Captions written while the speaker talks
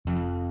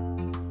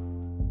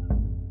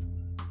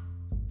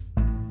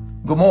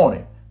Good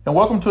morning, and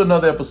welcome to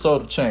another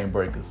episode of Chain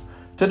Breakers.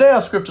 Today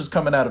our scripture is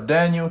coming out of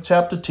Daniel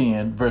chapter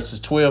 10, verses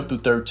 12 through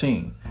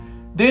 13.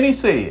 Then he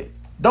said,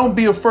 "Don't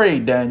be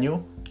afraid,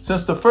 Daniel.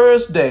 Since the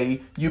first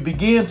day you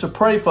begin to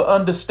pray for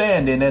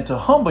understanding and to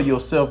humble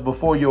yourself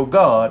before your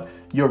God,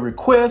 your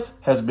request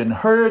has been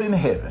heard in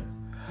heaven.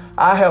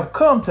 I have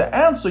come to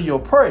answer your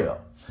prayer.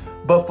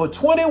 But for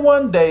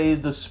 21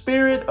 days the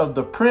spirit of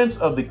the prince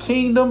of the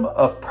kingdom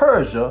of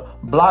Persia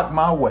blocked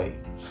my way.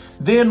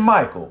 Then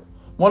Michael,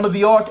 one of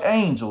the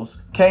archangels,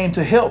 came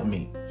to help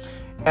me,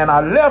 and I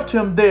left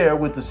him there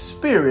with the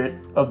spirit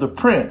of the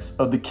prince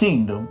of the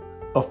kingdom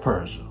of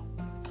Persia."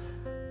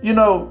 You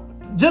know,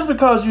 just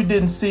because you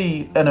didn't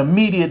see an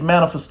immediate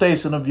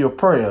manifestation of your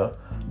prayer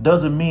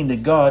doesn't mean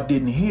that God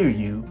didn't hear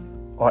you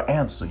or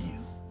answer you.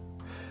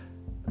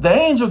 The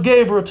angel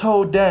Gabriel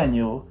told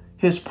Daniel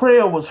his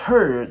prayer was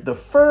heard the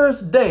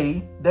first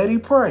day that he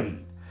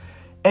prayed.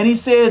 And he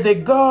said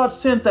that God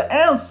sent the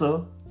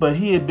answer, but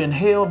he had been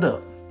held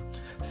up.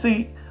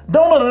 See,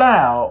 don't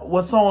allow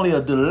what's only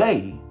a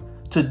delay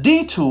to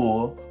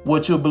detour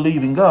what you're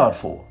believing God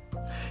for.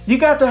 You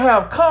got to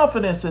have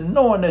confidence in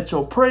knowing that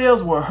your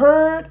prayers were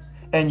heard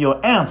and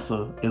your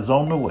answer is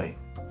on the way.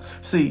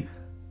 See,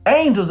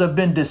 angels have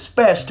been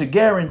dispatched to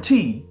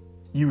guarantee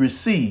you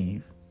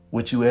receive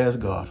what you ask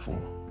God for.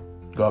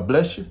 God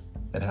bless you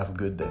and have a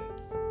good day.